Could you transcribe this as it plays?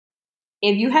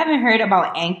If you haven't heard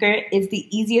about Anchor, it's the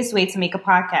easiest way to make a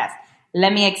podcast.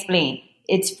 Let me explain.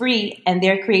 It's free, and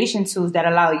there are creation tools that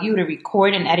allow you to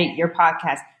record and edit your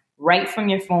podcast right from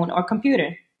your phone or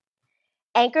computer.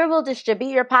 Anchor will distribute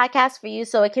your podcast for you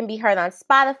so it can be heard on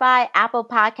Spotify, Apple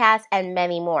Podcasts, and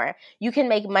many more. You can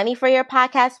make money for your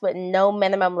podcast with no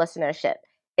minimum listenership.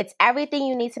 It's everything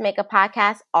you need to make a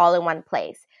podcast all in one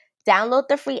place. Download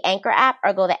the free Anchor app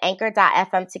or go to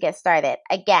anchor.fm to get started.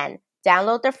 Again,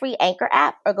 download the free Anchor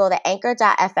app or go to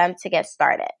anchor.fm to get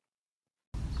started.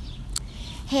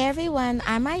 Hey everyone,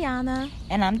 I'm Ayana.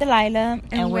 And I'm Delilah.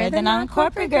 And we're the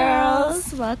Non-Corporate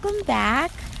Girls. Welcome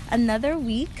back. Another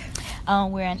week.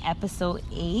 We're in episode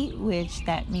 8, which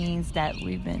that means that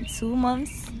we've been 2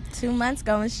 months. 2 months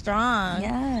going strong.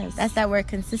 Yes. That's that word,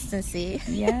 consistency.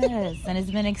 Yes. And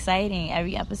it's been exciting.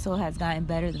 Every episode has gotten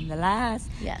better than the last.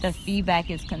 Yes. The feedback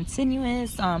is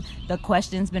continuous. The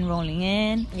questions been rolling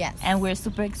in. Yes. And we're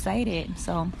super excited.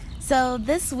 So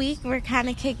this week we're kind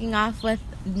of kicking off with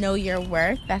Know Your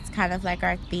Worth. That's kind of like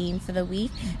our theme for the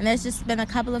week. And there's just been a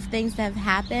couple of things that have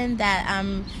happened that,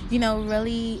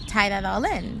 really tie that all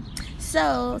in.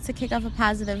 So, to kick off a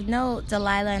positive note,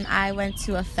 Delilah and I went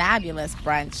to a fabulous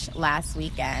brunch last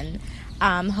weekend,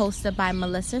 hosted by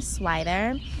Melissa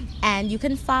Swider. And you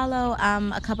can follow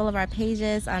a couple of our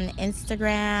pages on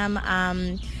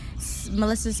Instagram.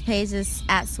 Melissa's page is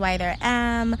at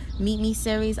SwiderM. Meet Me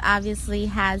series obviously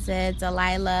has it.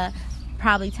 Delilah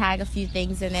probably tag a few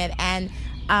things in it. And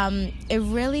it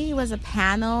really was a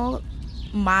panel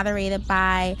moderated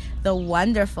by the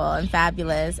wonderful and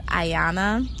fabulous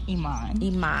Ayana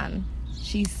Iman.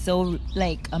 She's so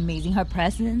amazing. Her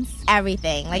presence,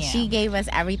 everything. She gave us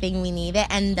everything we needed,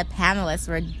 and the panelists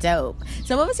were dope.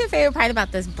 So what was your favorite part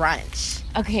about this brunch?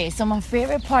 Okay, so my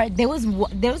favorite part, there was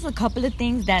a couple of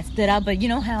things that stood out, but you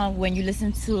know how when you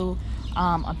listen to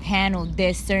a panel,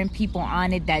 there's certain people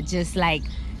on it that just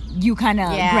you kind of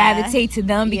gravitate to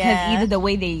them because either the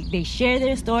way they share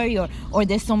their story or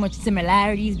there's so much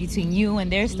similarities between you and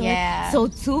their story. So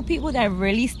 2 people that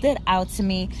really stood out to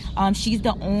me, she's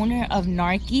the owner of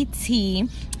Narky Tea,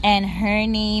 and her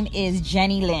name is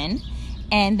Jenny Lynn.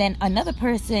 And then another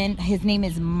person, his name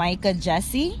is Micah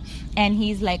Jesse, and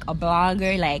he's a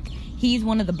blogger, he's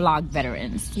one of the blog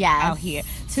veterans out here.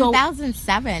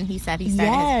 2007, he said he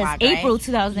started his blog, right? April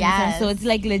 2007, so it's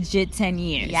legit 10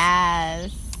 years.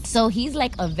 Yes. So he's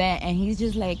a vet, and he's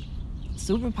just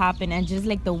super popping, and just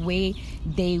the way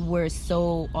they were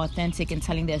so authentic in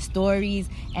telling their stories,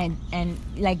 and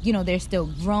they're still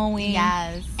growing.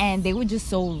 Yes. And they were just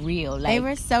so real. They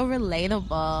were so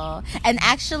relatable. And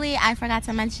actually, I forgot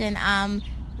to mention,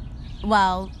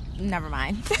 well, never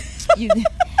mind.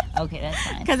 Okay, that's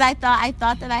fine. Because I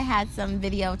thought that I had some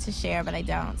video to share, but I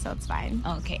don't, so it's fine.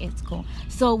 Okay, it's cool.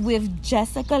 So with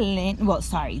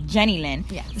Jenny Lynn.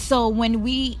 Yeah. So when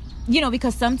we,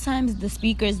 because sometimes the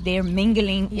speakers, they're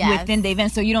mingling within the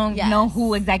event, so you don't know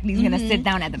who exactly is going to sit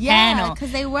down at the panel. Yeah,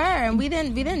 because they were, and we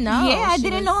didn't know. Yeah, I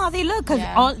didn't know how they look.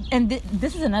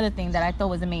 This is another thing that I thought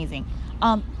was amazing.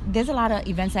 There's a lot of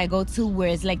events I go to where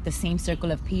it's the same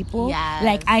circle of people.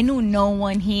 Yes. I knew no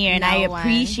one here, and I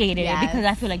appreciated it because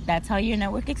I feel that's how your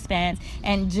network expands,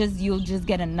 and you'll just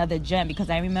get another gem.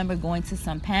 Because I remember going to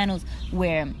some panels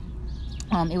where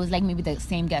it was maybe the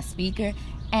same guest speaker,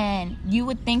 and you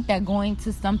would think that going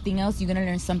to something else you're gonna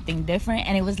learn something different,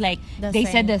 and it was they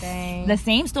said the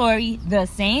same story the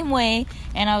same way,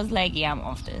 and I was yeah, I'm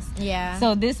off this.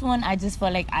 So this one, I just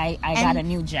felt I got a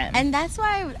new gem, and that's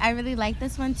why I really like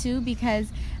this one too, because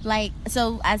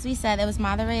so as we said, it was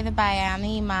moderated by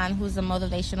Ayana Iman, who's a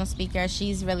motivational speaker.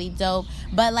 She's really dope,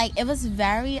 but it was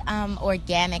very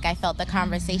organic. I felt the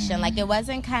conversation it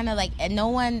wasn't kind of no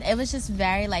one, it was just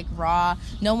very raw.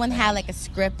 No one had a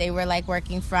script they were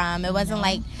working from. It wasn't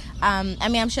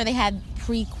I'm sure they had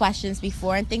pre-questions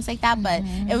before and things like that, but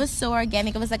it was so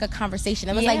organic. It was a conversation.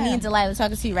 It was me and Delilah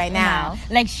talking to you right now.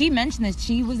 She mentioned that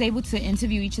she was able to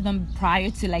interview each of them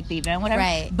prior to the event, whatever.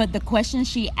 Right. But the questions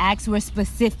she asked were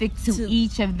specific to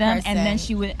each of them, and then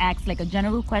she would ask a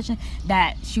general question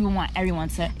that she would want everyone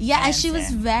to answer.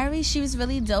 And she was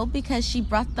really dope because she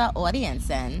brought the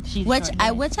audience in, which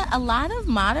a lot of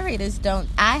moderators don't.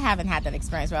 I haven't had that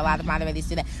experience where a lot of moderators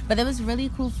do that, but it was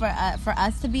really cool for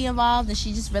us to be involved, and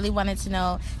she just really wanted to know.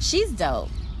 She's dope.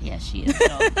 Yeah, she is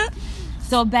dope.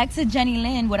 So back to Jenny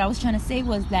Lynn, what I was trying to say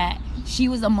was that she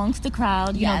was amongst the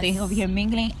crowd, they over here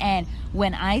mingling, and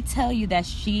when I tell you that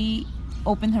she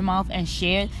opened her mouth and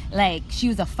shared, she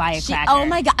was a firecracker. Oh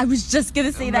my God, I was just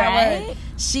gonna say that word.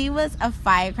 She was a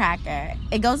firecracker.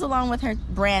 It goes along with her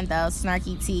brand though,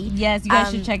 Snarky Tea. Yes, you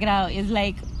guys should check it out. It's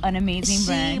an amazing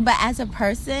brand. But as a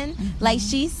person, like,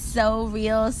 she's so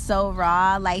real, so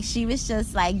raw. Like, she was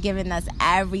just like giving us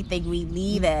everything we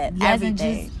needed. Yes,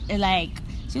 everything. And just like,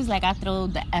 she was like, I throw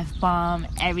the F-bomb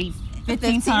every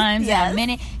 15 times a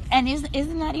minute. And it's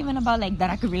not even about like that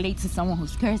I could relate to someone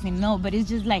who's cursing. No, but it's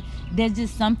just like, there's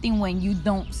just something when you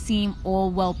don't seem all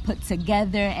well put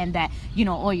together, and that, you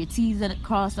know, all your T's are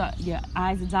crossed, or your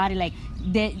I's are dotted, like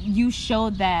that you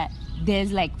show that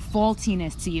there's like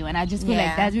faultiness to you. And I just feel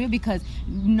like that's real, because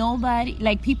nobody,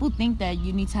 like, people think that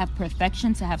you need to have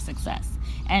perfection to have success,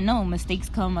 and no, mistakes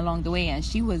come along the way. And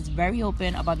she was very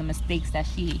open about the mistakes that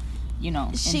she, you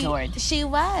know, endured. She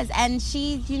was, and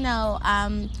she, you know,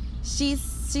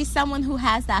 she's someone who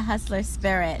has that hustler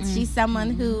spirit. She's someone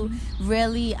who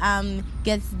really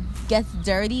gets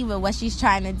dirty with what she's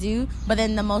trying to do, but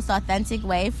in the most authentic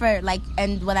way. For like,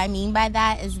 and what I mean by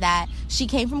that is that she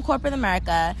came from corporate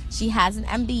America. She has an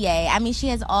MBA. I mean, she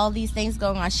has all these things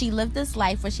going on. She lived this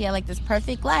life where she had like this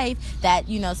perfect life that,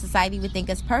 you know, society would think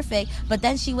is perfect, but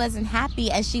then she wasn't happy.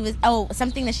 And she was,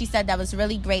 something that she said that was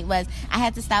really great was, I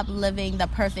had to stop living the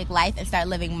perfect life and start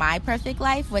living my perfect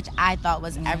life, which I thought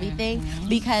was everything,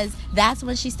 because that's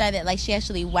when she started, like, she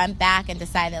actually went back and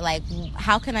decided, like,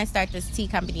 how can I start this tea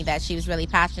company that she was really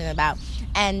passionate about,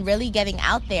 and really getting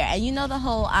out there. And you know the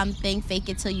whole thing, fake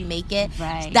it till you make it,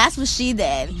 right? That's what she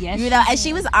did. Yes, you know, and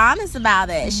she was honest about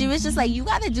it. She was just like, you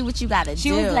gotta do what you gotta do.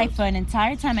 She was like, for an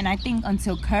entire time, and I think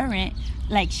until current,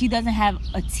 like, she doesn't have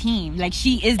a team. Like,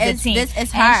 she is the team. This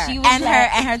is her. And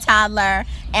her toddler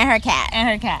and her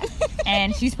cat.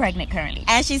 And she's pregnant currently.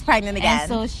 And she's pregnant again. And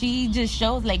so she just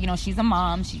shows, like, you know, she's a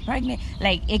mom, she's pregnant.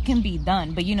 Like, it can be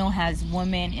done. But, you know, as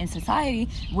women in society,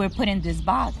 we're put in this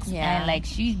box. Yeah. And, like,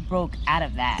 she broke out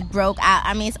of that.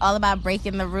 I mean, it's all about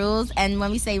breaking the rules. And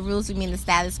when we say rules, we mean the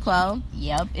status quo.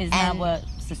 Yep. It's not what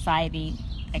society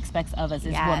expects of us.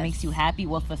 It's what makes you happy,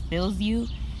 what fulfills you.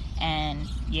 And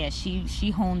yeah,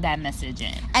 she honed that message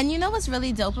in. And you know what's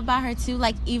really dope about her too?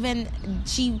 Like, even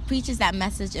she preaches that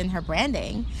message in her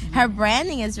branding. Her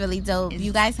branding is really dope.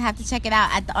 You guys have to check it out.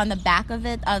 On the back of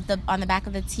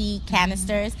the tea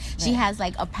canisters, she has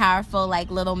like a powerful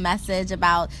like little message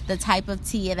about the type of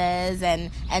tea it is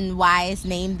and why it's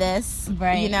named this.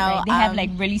 Right. You know, right. They have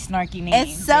like really snarky names.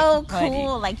 It's so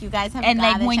cool. Like, you guys have. And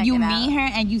gotta like when check you it meet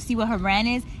out. her and you see what her brand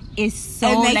is, it's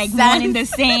so like sense. one and the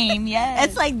same. Yes.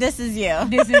 It's like, this is you.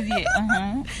 This is you.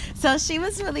 So she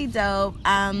was really dope.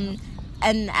 And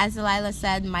as Delilah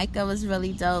said, Micah was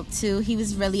really dope too. He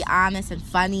was really honest and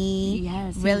funny.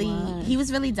 Yes, he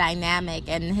was really dynamic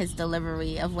in his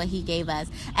delivery of what he gave us.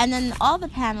 And then all the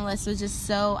panelists were just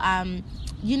so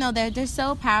you know, they're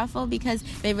so powerful because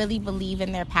they really believe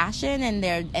in their passion and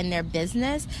their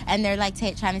business, and they're like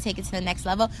trying to take it to the next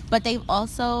level. But they've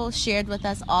also shared with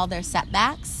us all their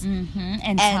setbacks.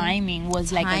 And timing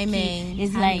was like a key.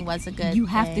 It's timing like was a good you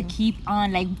have thing. to keep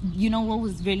on. Like, you know what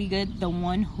was really good? The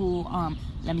one who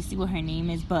let me see what her name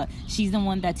is, but she's the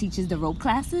one that teaches the rope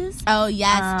classes. Oh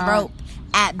yes, rope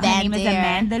at Van Her name is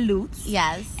Amanda Lutz.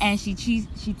 Yes. And she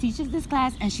teaches this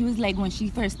class, and she was like, when she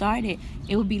first started,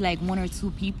 it would be like 1 or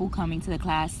 2 people coming to the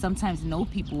class. Sometimes no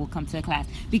people will come to the class,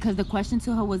 because the question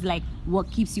to her was like, what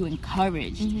keeps you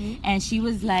encouraged? And she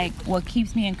was like, what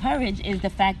keeps me encouraged is the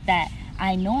fact that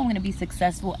I know I'm going to be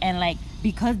successful, and like,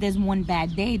 because there's one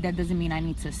bad day, that doesn't mean I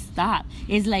need to stop.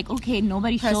 It's like, okay,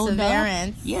 nobody showed up.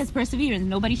 Perseverance. Yes, perseverance.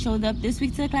 Nobody showed up this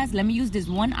week to the class. Let me use this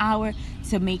 1 hour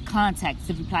to make contacts,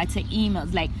 to reply to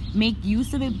emails. Like, make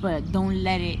use of it, but don't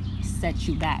let it set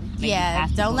you back.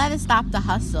 Like, don't let it stop the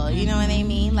hustle. You know what I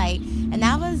mean? Like, and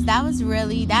that was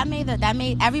really, that made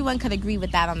everyone could agree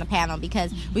with that on the panel,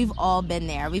 because we've all been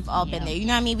there. We've all been there. You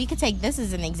know what I mean? We could take this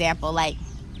as an example. Like,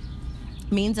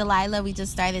 me and Delilah, we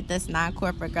just started this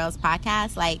Non-Corporate Girls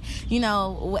podcast. Like, you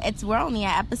know, we're only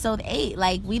at episode 8.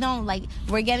 Like,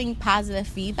 we're getting positive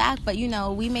feedback, but you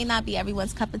know, we may not be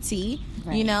everyone's cup of tea.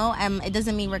 Right. You know, it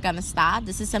doesn't mean we're gonna stop.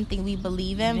 This is something we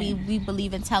believe in. Yeah. We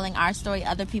believe in telling our story,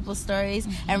 other people's stories,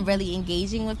 and really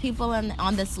engaging with people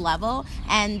on this level.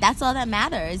 And that's all that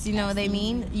matters. You know what I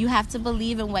mean? You have to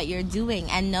believe in what you're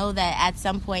doing and know that at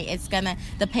some point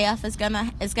the payoff is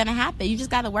gonna happen. You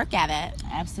just gotta work at it.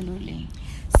 Absolutely.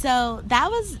 So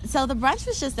the brunch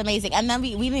was just amazing. And then we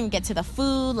didn't even get to the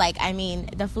food. Like, I mean,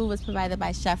 the food was provided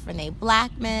by Chef Renee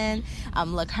Blackman.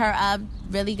 Look her up.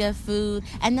 Really good food.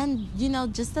 And then, you know,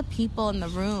 just the people in the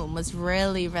room was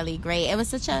really, really great. It was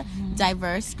such a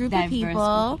diverse group of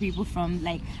people from,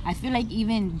 like, I feel like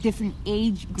even different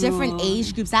age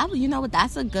groups. You know what?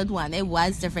 That's a good one. It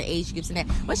was different age groups in there,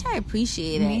 which I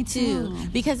appreciated. Me too.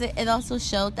 Because it also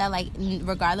showed that, like,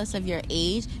 regardless of your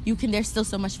age, there's still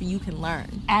so much you can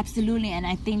learn. Absolutely. And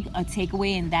I think a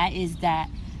takeaway in that is that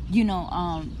you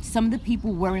know, some of the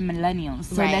people were millennials.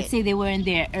 So Right. let's say they were in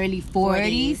their early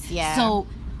 40s. Yeah. So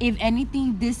if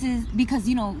anything, this is because,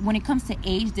 you know, when it comes to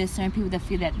age, there's certain people that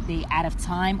feel that they out of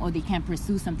time or they can't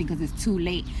pursue something because it's too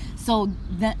late. So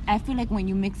I feel like when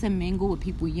you mix and mingle with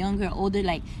people younger, older,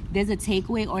 like there's a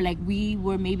takeaway, or like we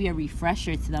were maybe a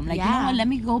refresher to them. Like, you know what, let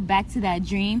me go back to that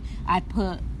dream I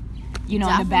put, you know,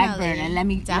 on the back burner. Let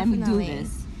me do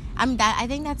this. I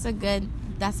think that's a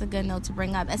good note to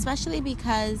bring up, especially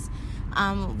because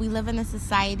we live in a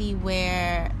society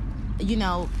where, you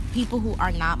know, people who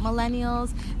are not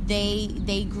millennials,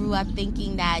 they grew up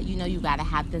thinking that, you know, you gotta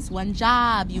have this one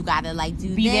job, you gotta like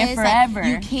be there forever. Like,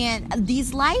 you can't,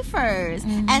 these lifers.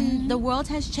 Mm-hmm. And the world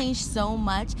has changed so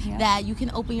much that you can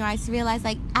open your eyes to realize,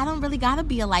 like, I don't really gotta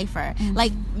be a lifer. Mm-hmm.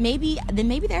 Like maybe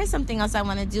there's something else I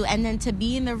want to do. And then to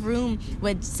be in the room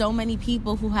with so many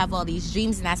people who have all these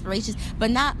dreams and aspirations, but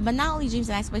not only dreams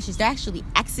and aspirations, they're actually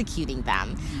executing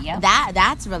them. Yep.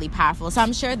 That's really powerful. So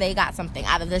I'm sure they got something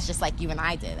out of this, just like you and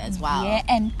I did as well. Yeah,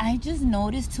 and I just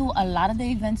noticed too, a lot of the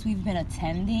events we've been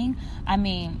attending, I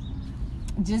mean,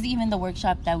 just even the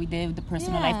workshop that we did with the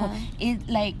personal life coach, it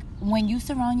like when you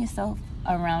surround yourself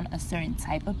around a certain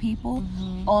type of people,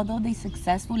 although they're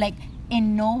successful, like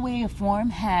in no way or form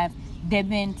have there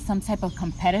been some type of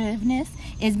competitiveness.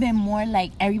 It's been more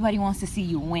like everybody wants to see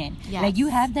you win. Yes. Like you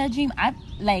have that dream, I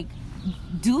like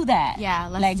do that. Yeah,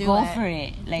 let's like do go it. for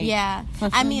it. Like yeah,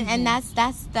 fulfill I mean, and it.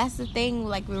 that's the thing.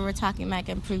 Like we were talking like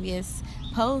in previous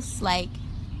posts, like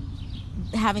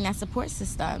having that support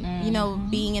system, you know,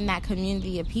 being in that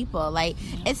community of people. Like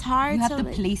it's hard. You have to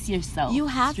place yourself. You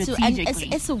have to, and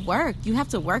it's a work. You have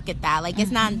to work at that. Like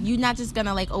it's not, you're not just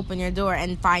gonna like open your door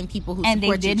and find people who and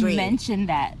support they your did dream. mention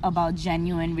that about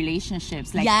genuine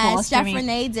relationships. Like yes, Steph fostering.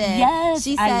 Renee did. Yes,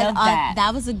 she said I love that.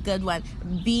 That was a good one.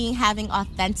 Having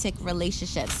authentic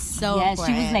relationships. So yes,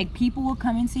 important. she was like, people will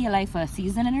come into your life for a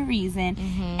season and a reason,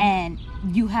 and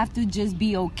you have to just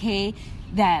be okay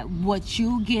that what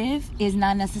you give is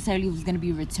not necessarily what's going to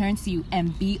be returned to you,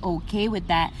 and be okay with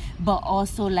that, but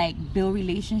also like build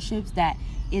relationships that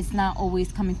it's not always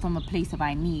coming from a place of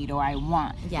I need or I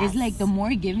want. Yes. It's like the more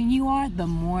giving you are, the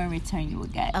more in return you will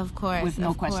get. Of course, with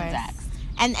no of questions course. asked.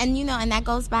 And you know, and that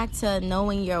goes back to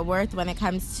knowing your worth when it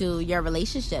comes to your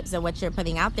relationships and what you're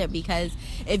putting out there. Because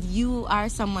if you are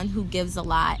someone who gives a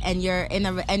lot and you're in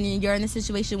a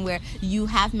situation where you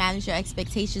have managed your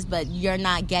expectations, but you're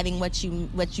not getting what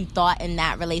you thought in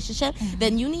that relationship,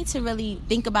 then you need to really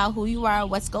think about who you are,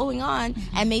 what's going on,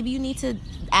 and maybe you need to,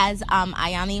 as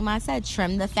Ayana Iman said,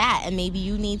 trim the fat, and maybe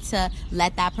you need to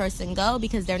let that person go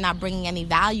because they're not bringing any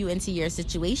value into your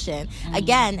situation.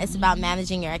 Again, it's about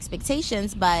managing your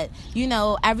expectations, but you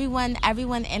know, everyone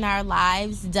in our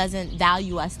lives doesn't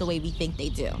value us the way we think they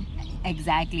do.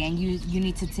 Exactly, and you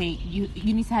need to take you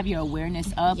need to have your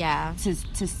awareness up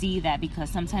to see that, because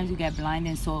sometimes we get blind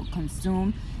and so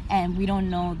consumed, and we don't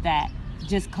know that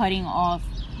just cutting off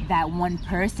that one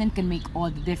person can make all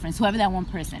the difference. Whoever that one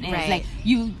person is, right. Like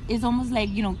it's almost like,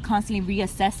 you know, constantly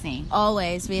reassessing.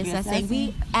 Always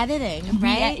reassessing. Editing,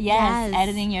 right? Yes,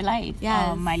 editing your life.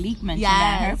 Yes. Myleik mentioned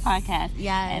that in her podcast.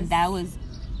 Yes, and that was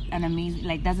an amazing,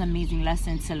 like that's an amazing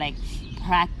lesson to like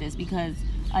practice, because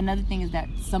another thing is that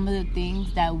some of the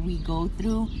things that we go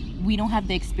through, we don't have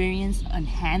the experience on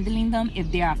handling them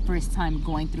if they're our first time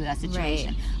going through that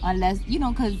situation. Right. Unless, you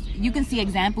know, because you can see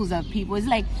examples of people. It's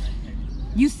like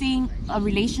you seeing a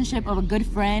relationship of a good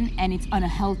friend and it's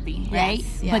unhealthy, right?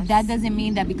 Yes. But that doesn't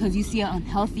mean that because you see an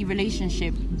unhealthy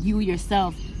relationship, you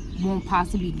yourself won't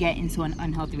possibly get into an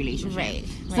unhealthy relationship. Right.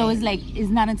 So it's like, it's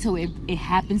not until it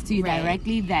happens to you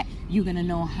directly that you're gonna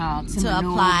know how to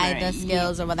apply the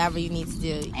skills or whatever you need to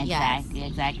do.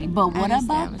 Exactly. But what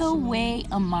about the way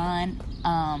Ayana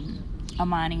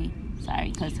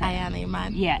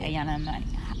Iman,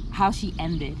 how she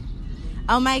ended?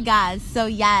 Oh my God! So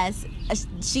yes,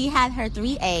 she had her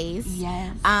 3 A's.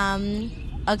 Yes.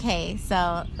 Okay,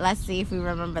 so let's see if we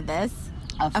remember this.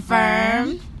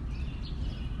 Affirm.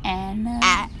 And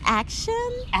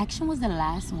action. Action was the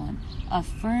last one.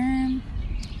 Affirm.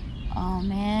 Oh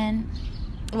man.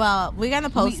 Well, we're gonna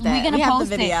post it. We're gonna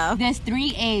post the video. There's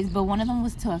 3 A's, but one of them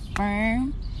was to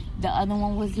affirm. The other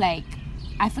one was like,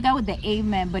 I forgot what the A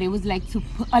meant, but it was like to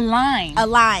align.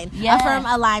 Yeah. Affirm,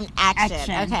 align,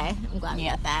 action. Okay, I'm glad we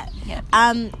got that.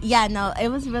 Yeah. No, it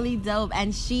was really dope.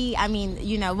 And she, I mean,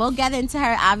 you know, we'll get into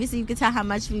her. Obviously, you can tell how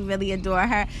much we really adore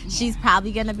her. Yeah. She's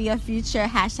probably going to be a future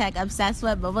 #obsessed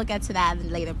with, but we'll get to that at a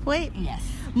later point. Yes.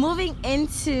 Moving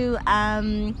into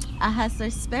a hustler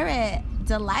spirit,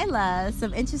 Delilah,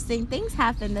 some interesting things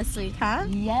happened this week, huh?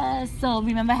 Yes. So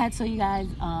remember I had told you guys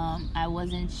I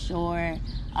wasn't sure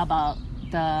about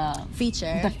the feature.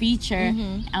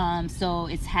 Mm-hmm. So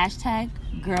it's hashtag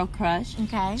Girl Crush.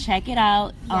 Okay. Check it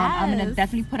out. Yes. I'm gonna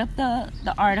definitely put up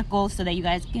the article so that you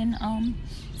guys can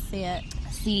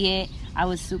see it. I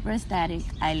was super ecstatic.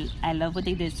 I love what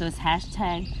they did. So it's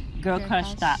hashtag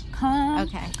girlcrush.com.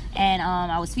 Okay. And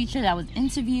I was featured. I was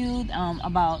interviewed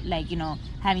about like, you know,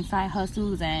 having side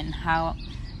hustles and how,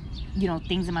 you know,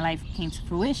 things in my life came to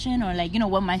fruition, or like, you know,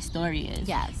 what my story is.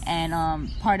 Yes. And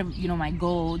part of, you know, my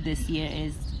goal this year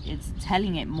is it's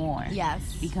telling it more. Yes.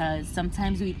 Because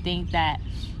sometimes we think that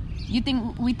we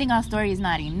think our story is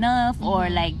not enough, mm-hmm. or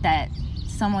like that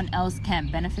someone else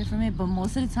can't benefit from it, but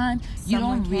most of the time you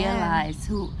don't realize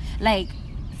who, like,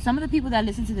 some of the people that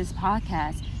listen to this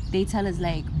podcast, they tell us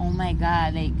like, oh my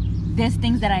God, like there's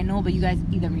things that I know, but you guys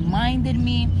either reminded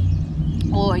me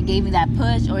or gave me that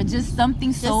push, or just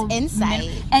something so insight.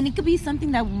 And it could be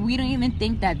something that we don't even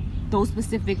think that those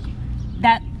specific,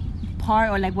 that part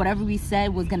or like whatever we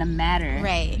said was gonna matter,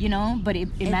 right? You know, but it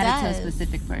mattered to a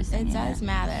specific person. It does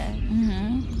matter.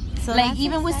 Mm-hmm. So like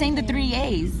even with saying the 3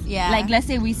 A's, like let's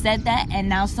say we said that and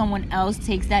now someone else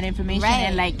takes that information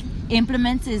and like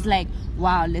implements is like,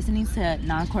 wow, listening to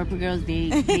Non-Corporate Girls, they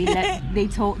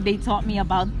taught me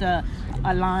about the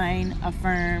align,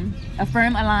 affirm,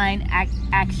 align,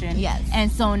 action. Yes.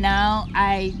 And so now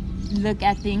I look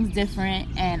at things different,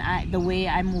 and the way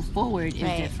I move forward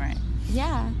is different.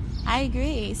 Yeah, I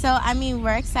agree. So I mean,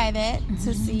 we're excited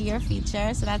to see your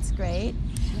feature, so that's great.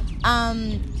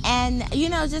 And you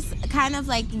know, just kind of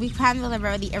like we kind of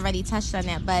already touched on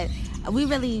it, but we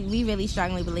really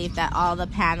strongly believe that all the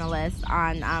panelists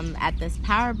on at this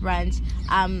Power Brunch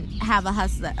have a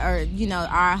hustler, or you know,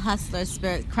 our hustler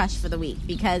spirit crush for the week,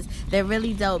 because they're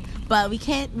really dope. But we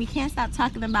can't stop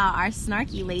talking about our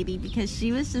snarky lady, because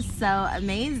she was just so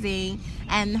amazing,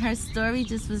 and her story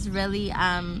just was really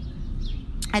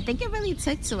I think it really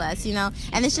took to us, you know.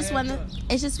 And it's just one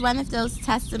of those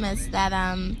testaments that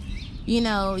you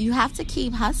know, you have to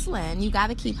keep hustling. You got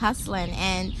to keep hustling,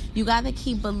 and you got to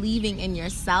keep believing in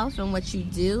yourself and what you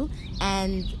do.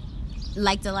 And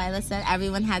like Delilah said,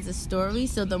 everyone has a story.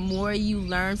 So the more you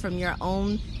learn from your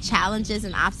own challenges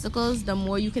and obstacles, the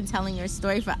more you can tell in your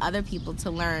story for other people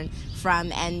to learn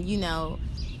from, and, you know,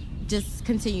 just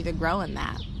continue to grow in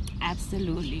that.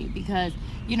 Absolutely. Because,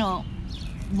 you know,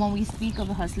 when we speak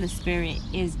of a hustler spirit,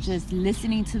 is just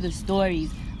listening to the stories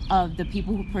of the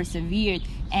people who persevered,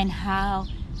 and how,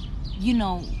 you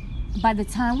know, by the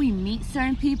time we meet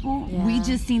certain people, we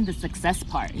just seen the success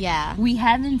part. Yeah. We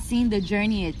haven't seen the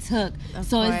journey it took. Of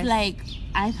so course. It's like,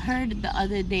 I've heard the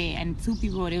other day, and 2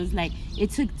 people, it was like,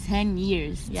 it took 10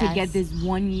 years to get this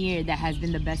 1 year that has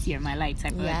been the best year of my life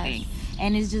type of a thing.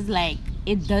 And it's just like,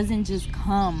 it doesn't just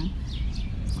come.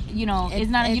 You know, you're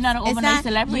not an overnight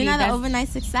celebrity. You're not an overnight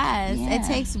success. Yeah. It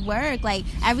takes work. Like,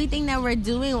 everything that we're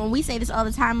doing, when we say this all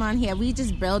the time on here, we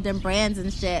just building brands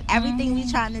and shit. Everything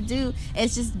we trying to do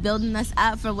is just building us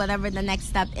up for whatever the next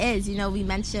step is. You know, we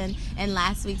mentioned in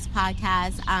last week's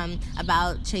podcast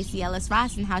about Tracy Ellis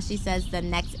Ross and how she says the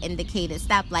next indicated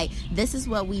step. Like, this is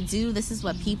what we do. This is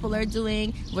what people are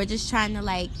doing. We're just trying to,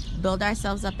 like, build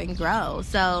ourselves up and grow.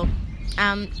 So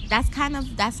that's kind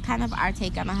of our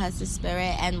take on a hustler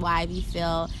spirit, and why we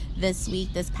feel this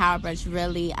week this Power Brunch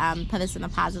really put us in a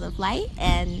positive light.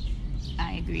 And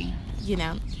I agree. You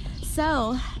know,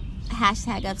 so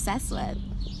hashtag obsessed with.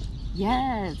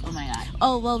 Yes. Oh my God.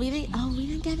 Oh well, we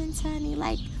didn't get into any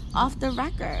like off the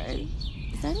record.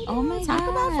 Oh my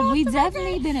God. We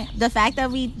definitely didn't. The fact that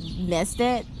we missed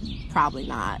it. Probably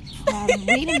not.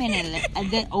 Wait a minute.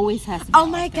 That always has to be. Oh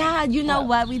my God. You know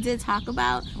what we did talk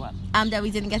about? What? That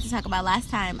we didn't get to talk about last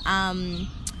time.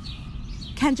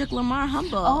 Kendrick Lamar,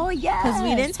 Humble. Oh, yeah. Because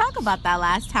we didn't talk about that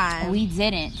last time. We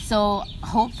didn't. So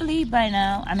hopefully by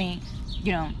now, I mean,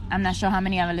 you know, I'm not sure how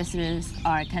many of our listeners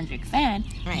are a Kendrick fan.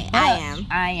 Right.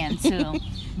 I am too.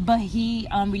 But he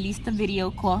released a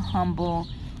video called Humble.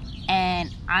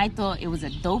 And I thought it was a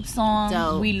dope song.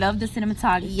 Dope. We love the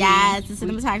cinematography. Yes, the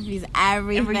cinematography is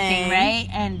everything, right?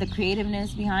 And the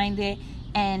creativeness behind it.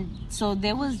 And so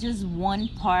there was just one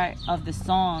part of the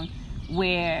song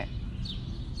where,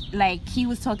 like, he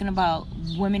was talking about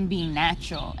women being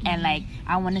natural. And, like,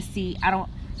 I want to see, I don't,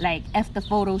 like, F the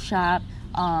Photoshop.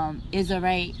 Is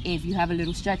alright if you have a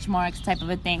little stretch marks type of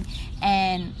a thing.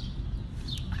 And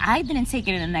I didn't take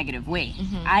it in a negative way.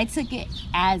 I took it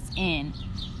as in,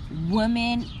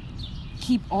 women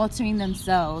keep altering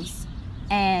themselves,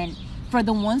 and for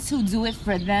the ones who do it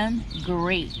for them,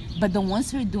 great. But the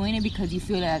ones who are doing it because you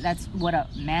feel that that's what a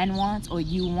man wants, or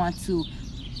you want to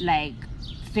like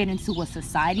fit into what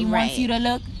society wants you to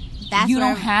look, you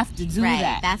don't have to do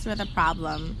that. That's where the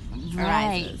problem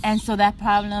arises. And so that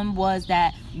problem was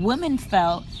that women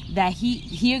felt that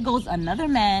here goes another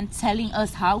man telling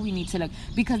us how we need to look.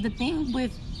 Because the thing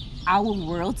with our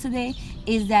world today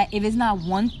is that if it's not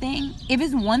one thing, if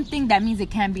it's one thing, that means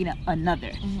it can be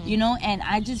another, you know. And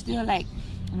I just feel like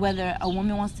whether a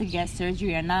woman wants to get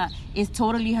surgery or not, it's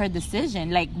totally her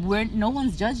decision. Like, no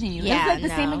one's judging you. It's like the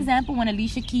same example when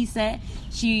Alicia Keys said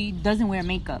she doesn't wear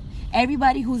makeup.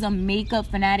 Everybody who's a makeup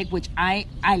fanatic, which I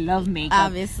love makeup.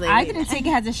 Obviously. I didn't take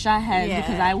it as a shot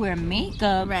because I wear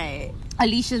makeup. Right.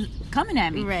 Alicia's coming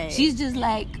at me. Right. She's just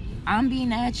like, I'm being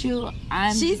natural.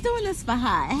 She's doing this for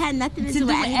her. It had nothing to do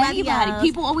with anybody else.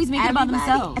 People always make it about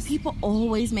themselves. People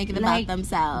always make it about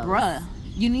themselves. Bruh,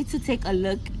 you need to take a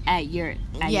look at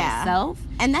yourself.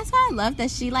 And that's why I love that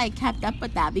she like kept up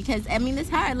with that, because I mean it's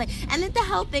hard, like, and then the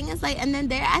whole thing is like, and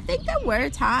then I think there were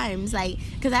times like,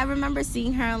 because I remember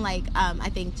seeing her on like I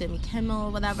think Jimmy Kimmel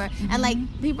or whatever, and like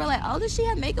people are like, oh, does she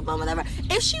have makeup on, whatever.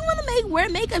 If she want to wear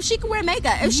makeup, she can wear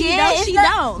makeup. If she don't, she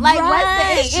don't. Like, what's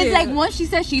the issue? It's like once she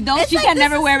says she don't, she can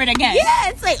never wear it again. Yeah,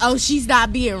 it's like, oh, she's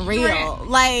not being real.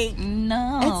 Like,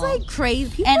 no, it's like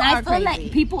crazy. People and are I feel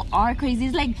like people are crazy.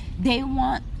 It's like they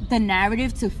want the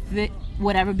narrative to fit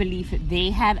whatever belief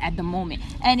they have at the moment,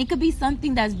 and it could be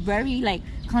something that's very like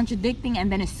contradicting,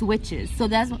 and then it switches. So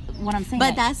that's what I'm saying.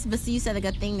 But you said a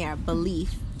good thing there.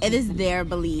 Belief. It is their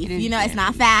belief. You know, it's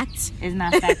not fact. It's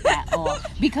not fact at all,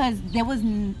 because there was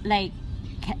like,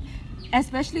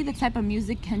 especially the type of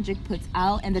music Kendrick puts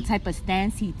out and the type of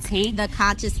stance he takes,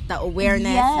 the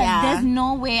awareness. There's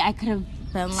no way I could have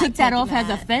took that off as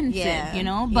offensive, you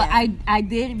know. But I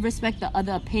did respect the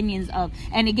other opinions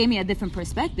and it gave me a different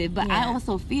perspective. But I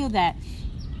also feel that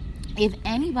if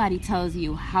anybody tells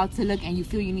you how to look and you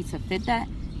feel you need to fit that,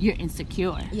 you're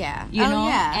insecure. You know.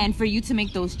 And for you to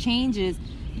make those changes,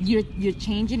 you're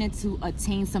changing it to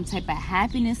attain some type of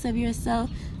happiness of yourself.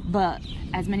 But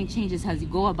as many changes as you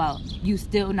go about, you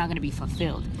still not going to be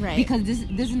fulfilled, right? Because this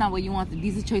is not what you want.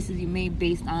 These are choices you made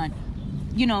based on,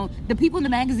 you know, the people in the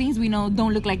magazines we know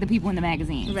don't look like the people in the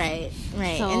magazines. Right.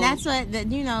 So, and that's what,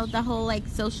 the whole, like,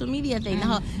 social media thing, the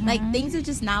whole, like, things are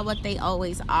just not what they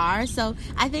always are. So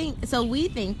we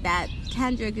think that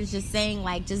Kendrick is just saying,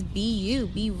 like, just be you,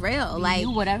 be real. Like,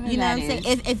 whatever you know that what I'm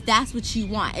saying? If that's what you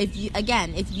want.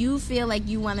 If you feel like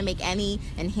you want to make any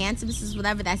enhancements,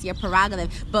 whatever, that's your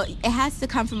prerogative. But it has to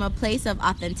come from a place of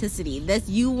authenticity.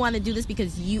 You want to do this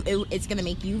because it's going to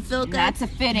make you feel good. Not to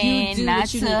fit in. You do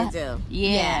what you need to do.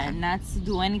 Yeah, not to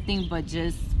do anything but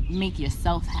just make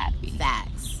yourself happy.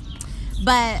 Facts.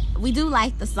 But we do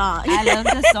like the song. I love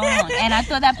the song. And I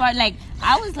thought that part, like,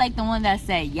 I was like the one that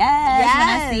said yes when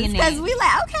I seen it. Because we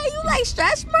like, okay, you like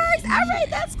stretch marks? All right,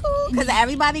 that's cool. Because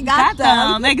everybody got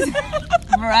them.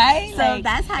 Right? So like,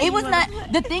 that's how it was not.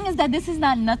 The thing is that this is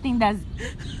not nothing that's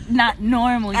not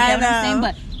normal. You know what I'm saying?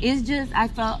 But it's just, I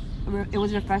felt it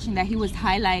was refreshing that he was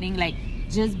highlighting, like,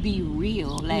 just be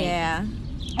real. Like,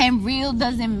 and real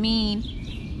doesn't mean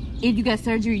if you get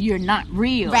surgery, you're not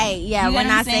real. Right, yeah. We're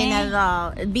not saying that at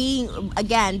all.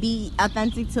 Be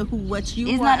authentic to what you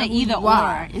are. It's not an either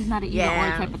or. It's not an either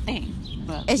or type of thing.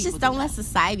 But it's just don't let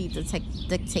society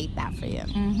dictate that for you.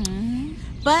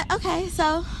 But, okay,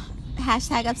 so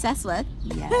hashtag obsessed with.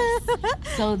 Yes.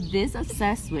 So this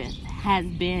obsessed with has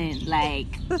been, like,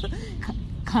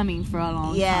 coming for a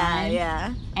long time.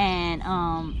 Yeah.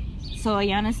 And, so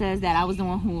Ayana says that I was the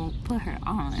one who put her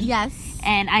on. Yes.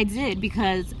 And I did,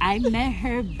 because I met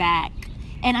her back.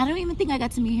 And I don't even think I got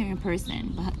to meet her in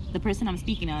person. But the person I'm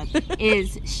speaking of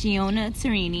is Shiona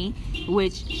Tarini,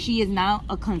 which she is now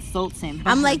a consultant.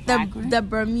 I'm like the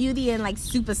Bermudian, like,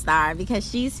 superstar, because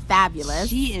she's fabulous.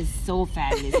 She is so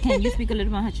fabulous. Can you speak a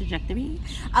little about her trajectory?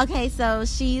 Okay, so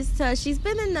she's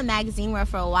been in the magazine world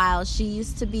for a while. She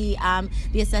used to be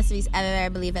the accessories editor, I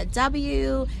believe, at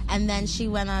W, and then she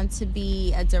went on to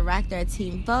be a director at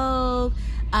Teen Vogue.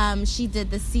 She did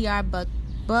the CR book.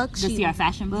 The CR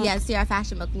fashion book? Yeah, CR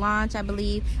fashion book launch, I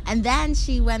believe. And then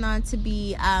she went on to be,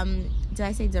 did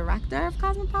I say director of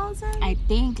Cosmopolitan?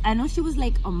 I know she was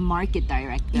like a market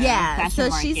director. Yeah, so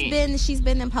she's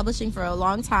been in publishing for a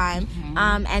long time.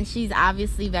 And she's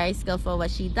obviously very skillful at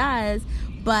what she does.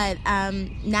 But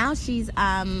now she's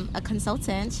a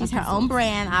consultant. She's her own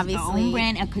brand, obviously. Her own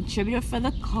brand, a contributor for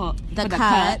the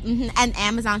cut. And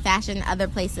Amazon Fashion, other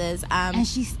places. And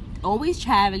she's always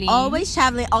traveling,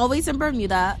 always in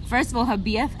Bermuda. First of all, her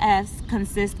BFFs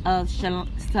consist of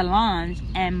Solange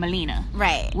and Melina,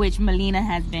 right? Which Melina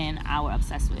has been our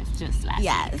obsessed with just last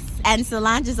year. And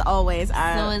Solange is always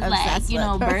our so it's obsessed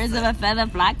like, with birds of a feather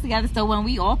flock together. So when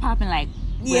we all popping, like,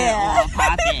 we're all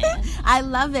popping. I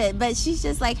love it. But she's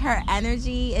just like, her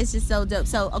energy is just so dope.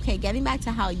 So, okay, getting back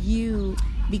to how you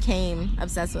became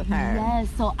obsessed with her. Yes,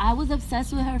 so I was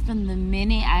obsessed with her from the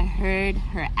minute I heard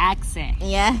her accent.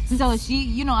 Yeah. So she,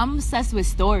 you know, I'm obsessed with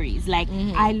stories. Like,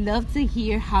 I love to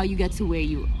hear how you get to where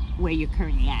you're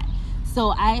currently at.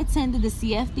 So I attended the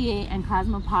CFDA and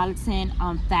Cosmopolitan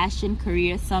Fashion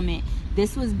Career Summit.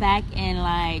 This was back in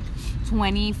like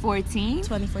 2014.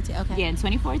 2014, okay. Yeah, in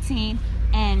 2014.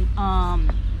 And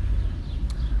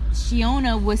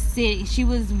Shiona was sitting, she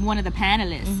was one of the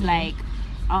panelists. Like,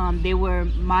 they were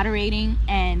moderating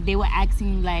and they were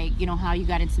asking, like, you know, how you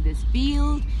got into this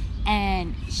field.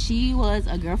 And she was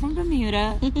a girl from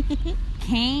Bermuda,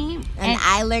 came an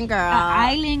island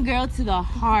girl to the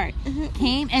heart,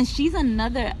 came, and she's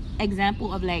another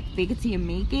example of like fake it till you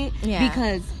make it,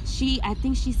 because I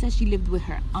think she said she lived with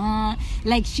her aunt.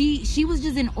 Like she was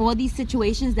just in all these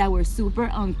situations that were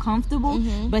super uncomfortable,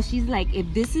 but she's like,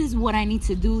 if this is what I need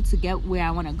to do to get where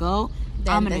I want to go,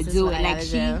 then I'm gonna do it. Like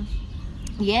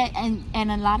yeah,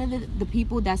 and a lot of the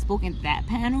people that spoke in that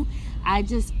panel, I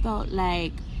just felt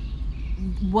like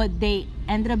what they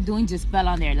ended up doing just fell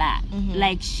on their lap.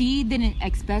 Like, she didn't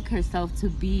expect herself to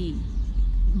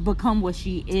become what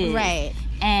she is. Right.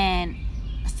 And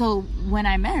so when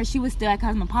I met her, she was still at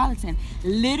Cosmopolitan.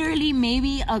 Literally,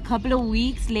 maybe a couple of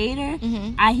weeks later,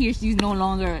 I hear she's no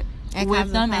longer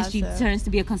with them, and she turns to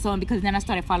be a consultant, because then I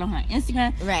started following her on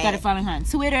Instagram, started following her on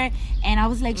Twitter, and I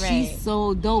was like, she's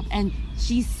so dope, and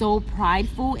she's so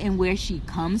prideful in where she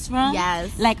comes from.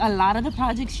 Yes. Like, a lot of the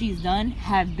projects she's done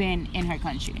have been in her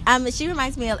country. She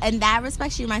reminds me of, in that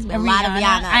respect, she reminds me a lot of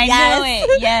Rihanna. I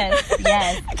knew it.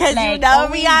 Yes. Because like, you know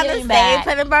Rihanna stayed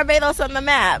putting Barbados on the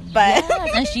map. But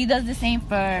and she does the same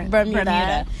for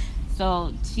Bermuda.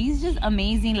 So she's just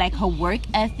amazing. Like, her work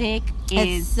ethic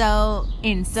is so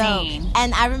insane. So,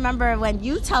 and I remember when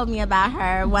you told me about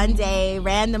her one day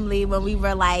randomly, when we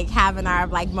were like having our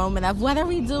like moment of what are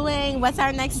we doing, what's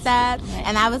our next step,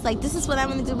 and I was like, this is what I'm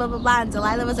gonna do, blah blah blah, and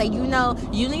Delilah was like, you know,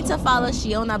 you need to follow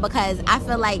Shiona, because I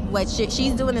feel like what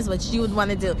she's doing is what you would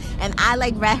want to do. And I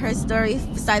like read her story,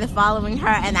 started following her,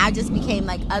 and I just became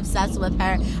like obsessed with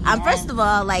her. First of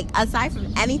all, like, aside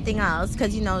from anything else,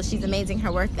 because you know she's amazing,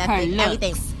 her work ethic,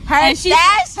 everything, her fashion,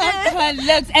 her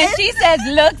looks, and she says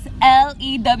looks,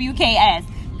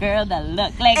 LEWKS, girl, the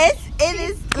look, like it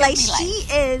is like she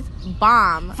is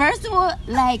bomb. First of all,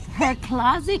 like, her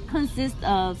closet consists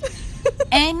of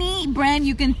any brand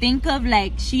you can think of.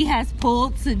 Like, she has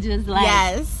pulled to just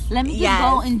like, let me just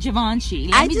go in Givenchy,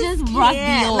 let me just rock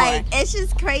Dior. Like, it's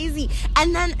just crazy.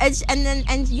 And then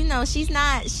you know,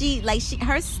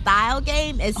 her style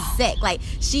game is sick. Like,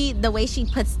 the way she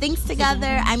puts things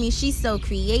together, I mean, she's so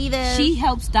creative. She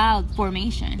helps style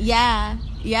formation.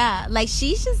 Yeah, like,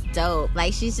 she's just dope.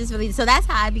 Like, she's just really, so that's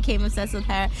how I became obsessed with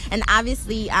her. And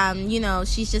obviously, you know,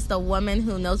 she's just a woman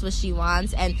who knows what she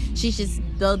wants, and she's just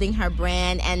building her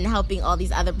brand and helping all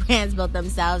these other brands build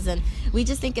themselves, and we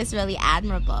just think it's really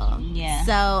admirable. Yeah.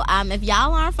 So if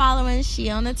y'all aren't following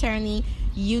Shiona Turney,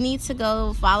 you need to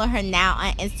go follow her now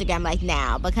on Instagram, like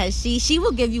now, because she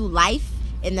will give you life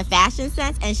in the fashion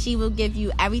sense, and she will give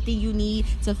you everything you need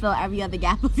to fill every other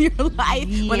gap of your life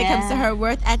when it comes to her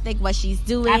work ethic, what she's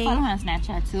doing. I follow her on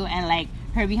Snapchat too, and like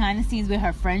her behind the scenes with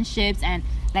her friendships, and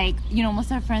like, you know,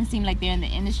 most of her friends seem like they're in the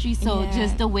industry, so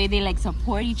just the way they like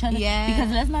support each other,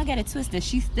 because let's not get it twisted,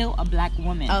 she's still a black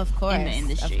woman, of course, in the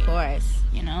industry, of course,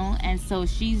 you know, and so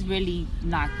she's really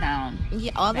knocked down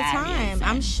all the time.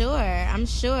 I'm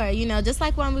sure, you know, just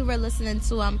like when we were listening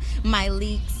to My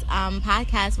Leaks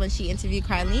podcast when she interviewed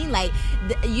Carlene, like,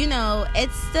 you know,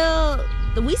 it's still,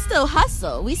 we still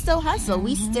hustle, we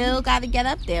still got to get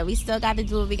up there, we still got to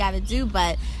do what we got to do,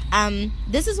 but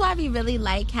this is why we really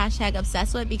like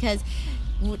 #obsessed with, because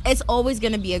it's always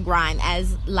going to be a grind.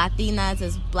 As Latinas,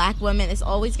 as black women, it's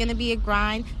always going to be a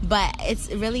grind, but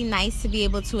it's really nice to be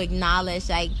able to acknowledge,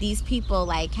 like, these people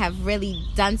like have really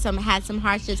had some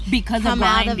hardships because come of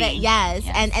out of it. Yes.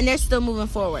 And they're still moving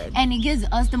forward, and it gives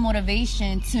us the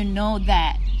motivation to know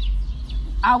that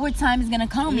our time is gonna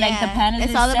come. Like the panelists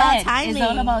it's all said, about timing. It's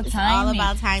all about timing. All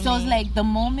about timing. So it's like the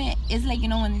moment, it's like, you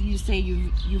know, when you say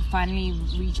you finally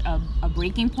reach a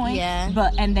breaking point,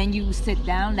 and then you sit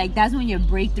down, like, that's when your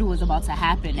breakthrough was about to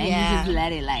happen, and you just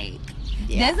let it, like,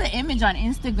 there's an image on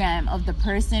Instagram of the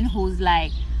person who's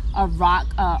like a rock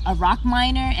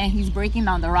miner, and he's breaking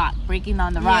down the rock,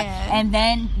 and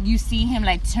then you see him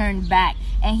like turn back,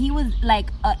 and he was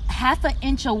like a half an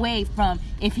inch away from,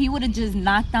 if he would have just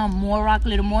knocked down more rock a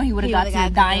little more, he would have got to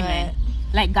the diamond.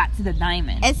 Like, got to the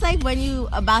diamond. It's like when you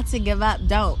about to give up,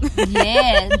 don't.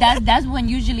 That's when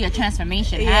usually a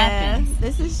transformation happens.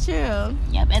 This is true.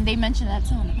 Yep, and they mentioned that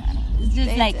too on the panel. It's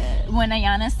just when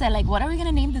Ayana said, like, what are we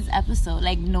gonna name this episode?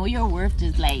 Like, know your worth,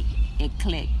 just like, it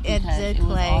clicked. It did click.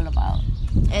 Was all about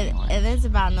it is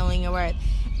about knowing your worth.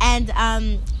 And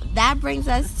that brings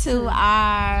us to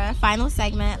our final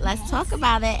segment. Let's talk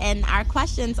about it. And our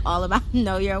question's all about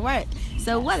know your worth.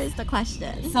 So what is the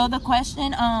question? So the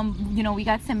question, we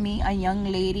got to meet a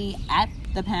young lady at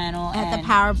the panel. At the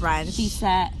Power Brunch. She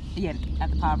sat,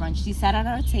 at the Power Brunch. She sat at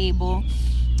our table.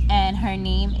 And her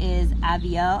name is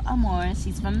Avielle Amor.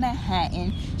 She's from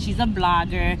Manhattan. She's a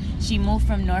blogger. She moved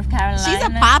from North Carolina. She's a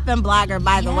poppin' blogger,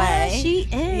 by the way. She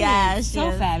is. Yeah, she so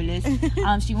is. Fabulous.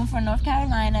 She moved from North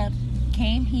Carolina,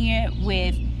 came here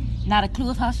with not a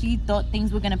clue of how she thought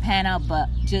things were going to pan out, but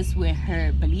just with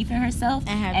her belief in herself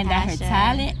and that her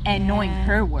talent and knowing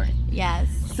her worth. Yes.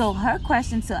 So her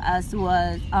question to us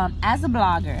was, as a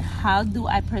blogger, how do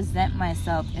I present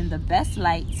myself in the best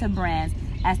light to brands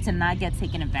as to not get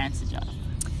taken advantage of?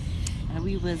 And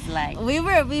we was like, we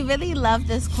really loved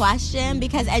this question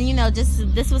because, and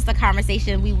this was the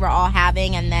conversation we were all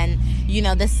having, and then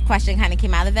this question kind of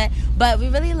came out of it. But we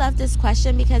really loved this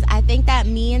question because I think that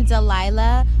me and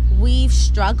Delilah, we've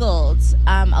struggled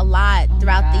a lot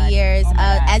throughout the years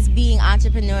as being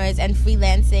entrepreneurs and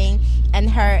freelancing, and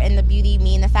her in the beauty,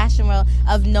 me in the fashion world,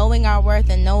 of knowing our worth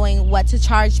and knowing what to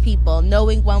charge people,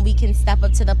 knowing when we can step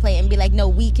up to the plate and be like, no,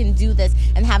 we can do this,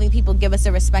 and having people give us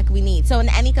the respect we need. So in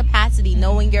any capacity,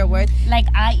 knowing your worth. Like,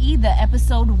 i.e. the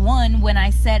episode 1 when I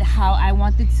said how I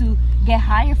wanted to get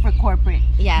hired for corporate.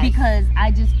 Yes. Because I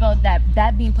just felt that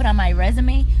being put on my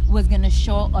resume was going to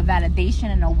show a validation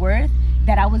and a worth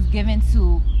that I was given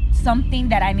to something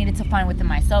that I needed to find within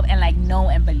myself and know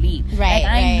and believe. Right.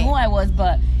 I knew I was,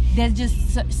 but there's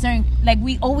just certain,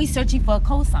 we always searching for a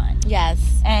cosign.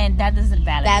 Yes. And that doesn't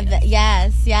validate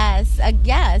us. Yes.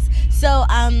 So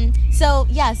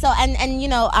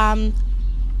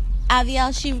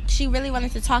Avielle, she really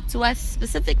wanted to talk to us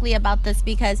specifically about this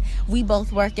because we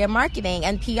both work in marketing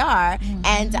and PR,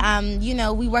 and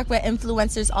we work with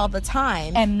influencers all the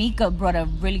time. And Mika brought a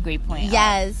really great point.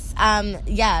 Yes.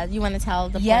 You want to tell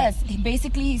the point? Yes.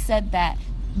 Basically, he said that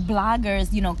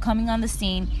bloggers, coming on the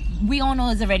scene, we all know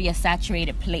is already a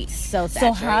saturated place. So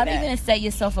saturated. So how are you going to set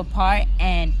yourself apart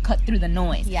and cut through the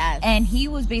noise? Yes. And he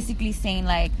was basically saying,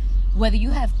 whether you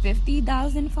have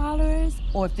 50,000 followers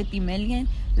or 50 million,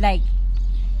 the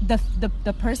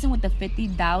person with the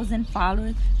 50,000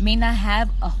 followers may not have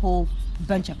a whole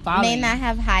bunch of followers. May not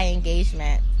have high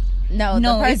engagement. No,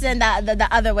 the person the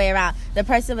other way around. The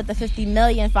person with the 50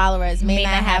 million followers may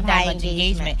not have high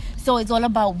engagement. So it's all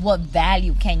about what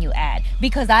value can you add.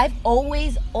 Because I've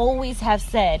always have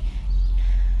said,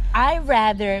 I'd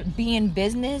rather be in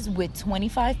business with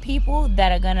 25 people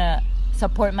that are going to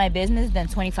support my business than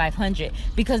 2,500.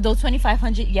 Because those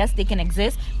 2,500, yes, they can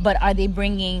exist, but are they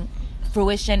bringing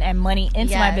fruition and money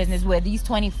into my business? Where these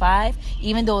 25,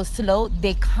 even though it's slow,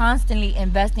 they constantly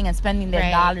investing and spending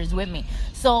their dollars with me.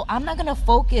 So I'm not going to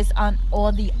focus on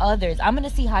all the others. I'm going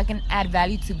to see how I can add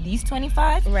value to these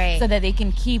 25 so that they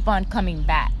can keep on coming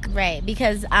back. Right,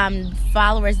 because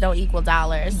followers don't equal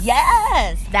dollars.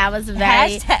 Yes. That was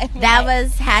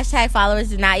hashtag followers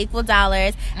do not equal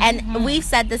dollars. And we've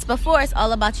said this before, it's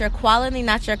all about your quality,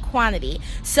 not your quantity.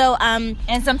 So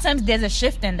and sometimes there's a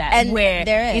shift in that, and where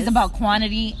there is. It's about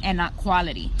quantity and not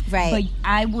quality. Right.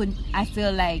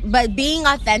 But being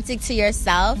authentic to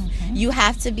yourself, you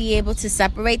have to be able to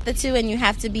separate the two, and you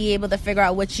have to be able to figure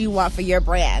out what you want for your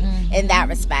brand in that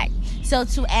respect. So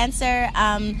to answer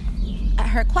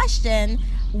her question,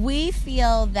 we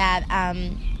feel that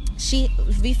she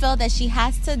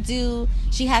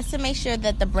has to make sure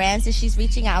that the brands that she's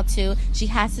reaching out to, she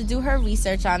has to do her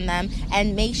research on them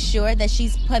and make sure that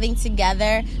she's putting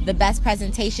together the best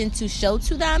presentation to show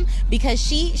to them, because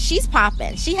she's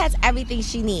popping. She has everything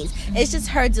she needs. It's just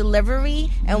her delivery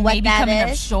and what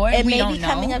that is. It may be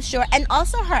coming up short, and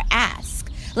also her ask.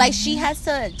 She has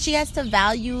to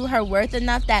value her worth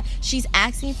enough that she's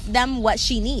asking them what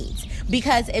she needs.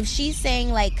 Because if she's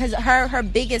saying because her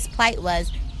biggest plight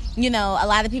was, a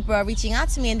lot of people are reaching out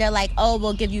to me and they're like, oh,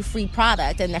 we'll give you free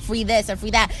product and free this and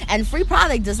free that, and free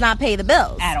product does not pay the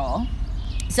bills at all.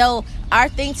 So our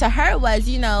thing to her was,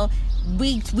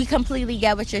 we completely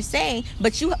get what you're saying,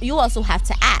 but you also have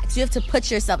to act. You have to put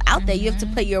yourself out there. You have to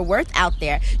put your worth out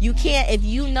there. You can't, if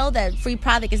you know that free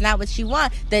product is not what you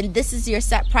want, then this is your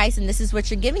set price and this is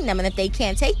what you're giving them. And if they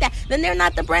can't take that, then they're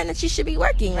not the brand that you should be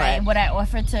working with. And what I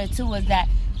offered to her too was that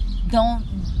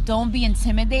don't be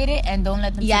intimidated, and don't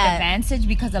let them take advantage,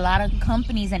 because a lot of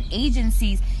companies and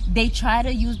agencies, they try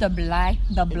to use the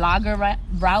blogger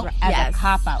route as a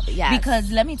cop out.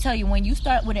 Because let me tell you, when you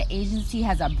start with an agency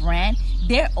as a brand,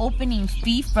 their opening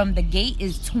fee from the gate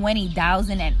is $20,000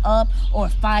 and up, or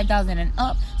 $5,000 and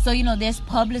up. So there's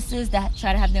publicists that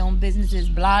try to have their own businesses,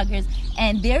 bloggers,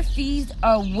 and their fees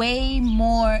are way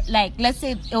more. Like, let's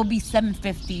say it'll be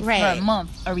 $750 for a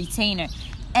month, a retainer,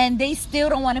 and they still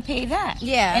don't want to pay that.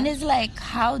 And it's like,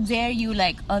 how dare you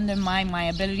undermine my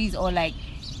abilities, or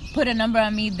put a number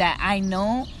on me that I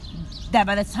know that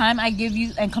by the time I give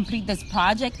you and complete this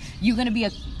project, you're gonna be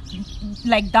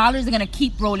dollars are gonna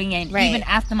keep rolling in, even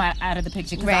after I'm out of the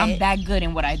picture, because I'm that good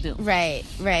in what I do.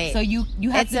 So you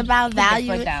have it's to about put value.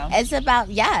 your foot down.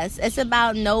 It's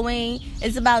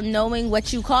about knowing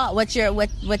what you call what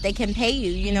they can pay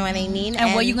you. You know what I mean?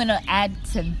 And what you're gonna add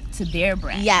to their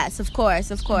brand. Yes, of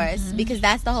course, because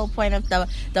that's the whole point of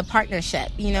the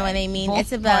partnership. You know what I mean? Both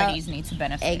it's about parties need to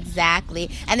benefit.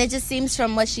 Exactly. And it just seems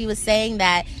from what she was saying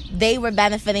that they were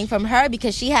benefiting from her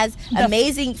because she has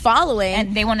amazing following,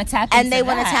 and they want to tap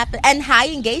and high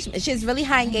engagement. She has really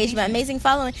high engagement, amazing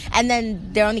following, and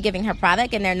then they're only giving her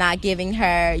product and they're not giving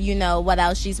her, what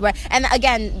else she's worth. And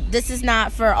again, this is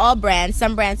not for all brands.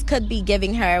 Some brands could be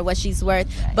giving her what she's worth,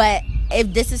 but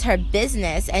if this is her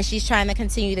business and she's trying to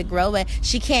continue to grow it,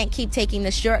 she can't keep taking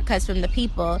the shortcuts from the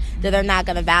people that are not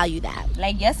going to value that.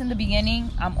 Yes, in the beginning,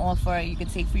 I'm all for it. You can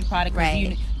take free product.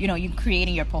 You're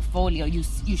creating your portfolio. You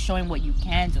showing what you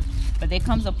can do. But there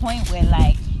comes a point where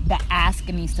the ask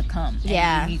needs to come.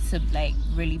 And you need to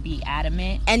really be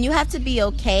adamant. And you have to be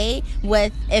okay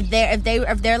with if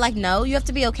they're like no, you have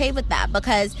to be okay with that,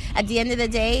 because at the end of the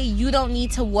day, you don't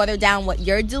need to water down what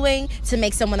you're doing to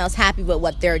make someone else happy with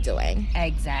what they're doing.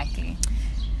 Exactly.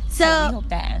 So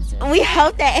we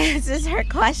hope that answers her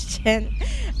question.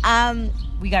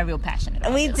 We got real passionate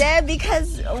about this. Did,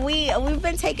 because we've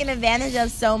been taken advantage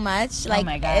of so much in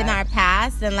our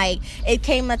past, and it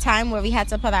came a time where we had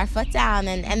to put our foot down,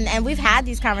 and we've had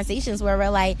these conversations where we're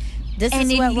like, this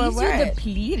is what we're worth. And it leaves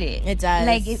you depleted. It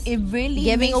does. It really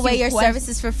giving away your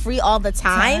services for free all the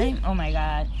time. Oh my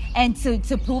God. And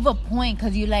to prove a point,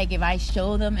 because you if I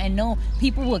show them, and no,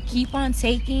 people will keep on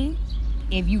taking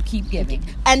if you keep giving.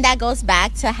 And that goes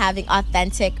back to having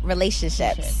authentic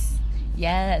relationships.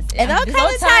 Yes. It all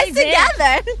kind of ties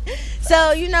together.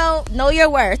 So, know your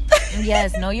worth.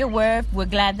 Yes, know your worth. We're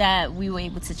glad that we were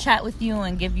able to chat with you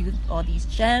and give you all these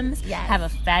gems. Yes. Have a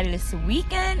fabulous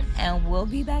weekend, and we'll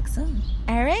be back soon.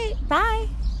 All right. Bye.